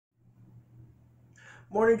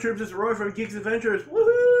Morning troops, it's Roy from Geeks Adventures.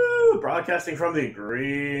 Woohoo! Broadcasting from the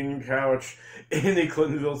green couch in the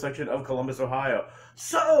Clintonville section of Columbus, Ohio.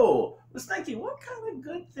 So, was thinking, what kind of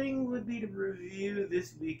good thing would be to review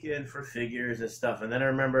this weekend for figures and stuff? And then I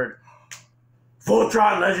remembered,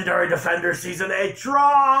 Voltron Legendary Defender Season 8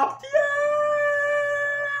 dropped! Yay!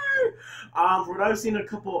 From what I've seen,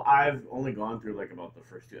 I've only gone through like about the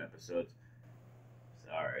first 2 episodes.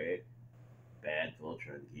 Sorry. Bad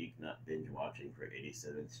Voltron geek, not binge watching for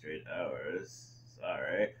 87 straight hours.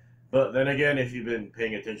 Sorry. But then again, if you've been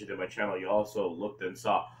paying attention to my channel, you also looked and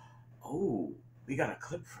saw, oh, we got a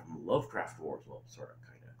clip from Lovecraft Wars. Well, sort of,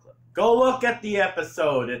 kind of clip. Go look at the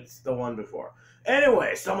episode. It's the one before.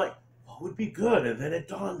 Anyway, so I'm like, what would be good? And then it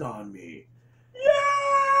dawned on me.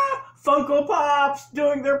 Yeah! Funko Pops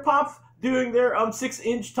doing their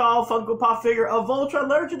 6-inch tall Funko Pop figure of Voltron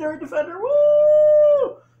Legendary Defender.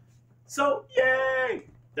 Woo! So, yay!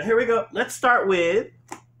 So here we go. Let's start with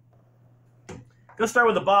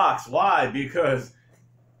the box. Why? Because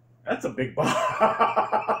that's a big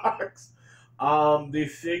box. The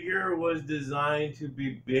figure was designed to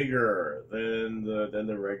be bigger than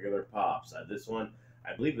the regular Pops. This one,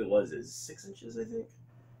 I believe is 6 inches, I think.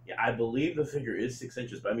 Yeah, I believe the figure is 6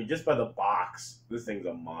 inches, but I mean, just by the box, this thing's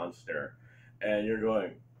a monster. And you're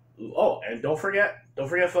going, oh, and don't forget,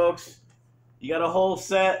 folks, you got a whole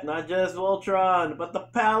set, not just Voltron, but the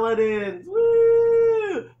Paladins.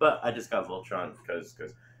 Woo! But I just got Voltron because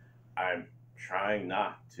I'm trying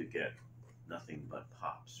not to get nothing but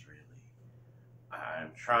Pops, really.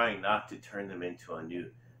 I'm trying not to turn them into a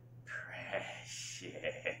new Precious.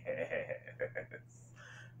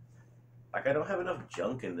 Like, I don't have enough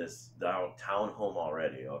junk in this downtown home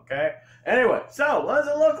already, okay? Anyway, so what does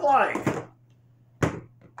it look like?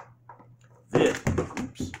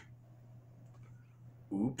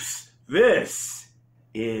 This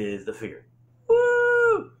is the figure.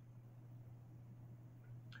 Woo!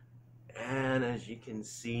 And as you can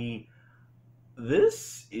see,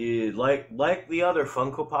 this is like the other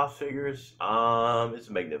Funko Pop figures. It's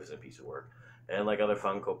a magnificent piece of work. And like other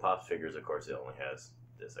Funko Pop figures, of course, it only has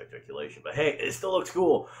this articulation. But hey, it still looks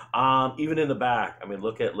cool. Even in the back. I mean,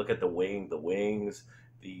 look at the wings,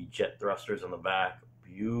 the jet thrusters on the back.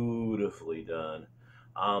 Beautifully done.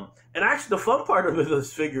 And actually, the fun part of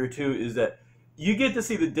this figure too is that you get to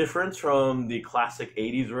see the difference from the classic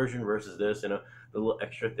 80s version versus this. You know, the little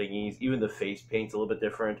extra thingies, even the face paint's a little bit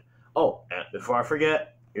different. Oh, and before I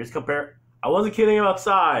forget, here's compare. I wasn't kidding about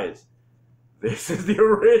size. This is the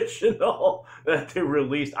original that they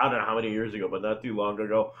released, I don't know how many years ago, but not too long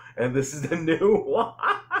ago. And this is the new one.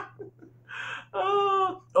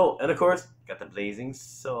 Oh, and of course, got the blazing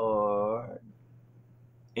sword.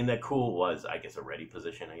 In that cool was, I guess, a ready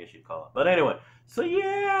position, I guess you'd call it. But anyway, so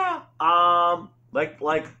yeah, like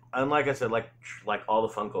I said, like all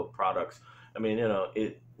the Funko products. I mean, you know,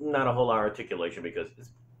 it not a whole lot of articulation because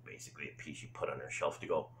it's basically a piece you put on your shelf to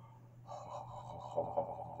go.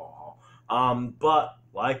 But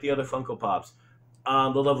like the other Funko Pops,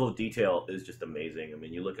 the level of detail is just amazing. I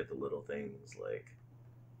mean, you look at the little things like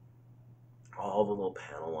all the little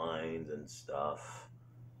panel lines and stuff.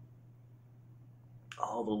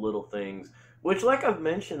 All the little things, which, like I've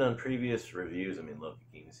mentioned on previous reviews, I mean, look, you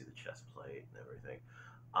can even see the chest plate and everything.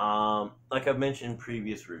 Like I've mentioned in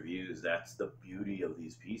previous reviews, that's the beauty of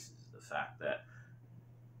these pieces, the fact that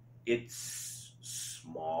it's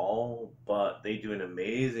small, but they do an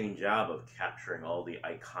amazing job of capturing all the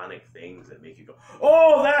iconic things that make you go,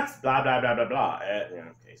 oh, that's blah, blah, blah, blah, blah. And, you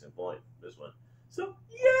know, case in point, this one. So,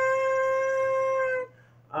 yay!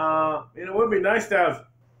 You know, it would be nice to have.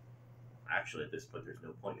 Actually, at this point, there's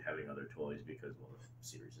no point in having other toys because, well, the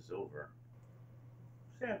series is over.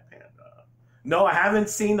 Sad Panda. No, I haven't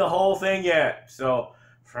seen the whole thing yet. So,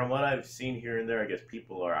 from what I've seen here and there, I guess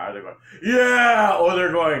people are either going, yeah, or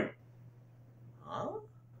they're going, huh?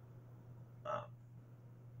 Oh.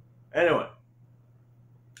 Anyway.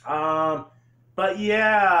 But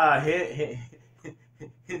yeah,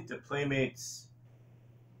 hint to Playmates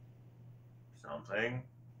something.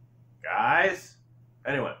 Guys?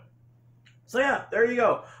 Anyway. So yeah, there you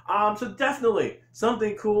go. So definitely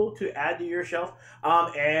something cool to add to your shelf.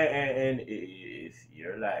 And if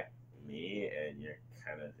you're like me and you're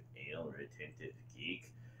kind of anal retentive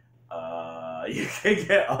geek, you can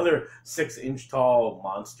get other 6-inch tall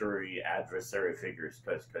monstery adversary figures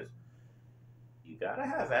because you gotta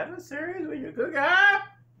have adversaries when you're a good guy.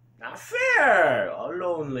 Not fair. All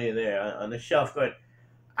lonely there on the shelf going,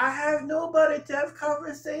 I have nobody to have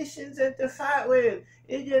conversations and to fight with.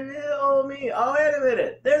 It's just little old me. Oh, wait a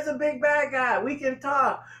minute. There's a big bad guy. We can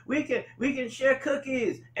talk. We can share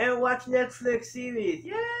cookies and watch Netflix series.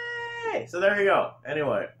 Yay! Yay! So there you go.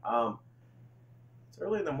 Anyway, it's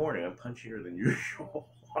early in the morning. I'm punchier than usual.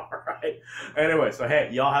 All right. Anyway, so hey,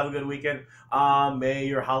 y'all have a good weekend. May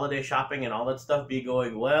your holiday shopping and all that stuff be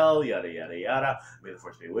going well. Yada yada yada. May the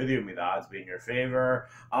force be with you. May the odds be in your favor.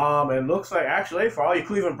 And looks like actually for all you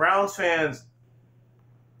Cleveland Browns fans,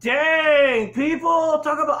 dang people,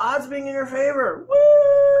 talk about odds being in your favor.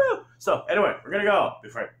 Woo! So anyway, we're gonna go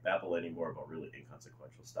before I babble anymore about really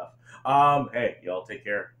inconsequential stuff. Hey, y'all take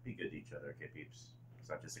care. Be good to each other, okay, peeps? It's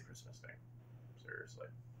not just a Christmas thing. Seriously.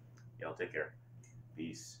 Y'all take care.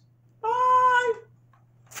 Peace. Bye.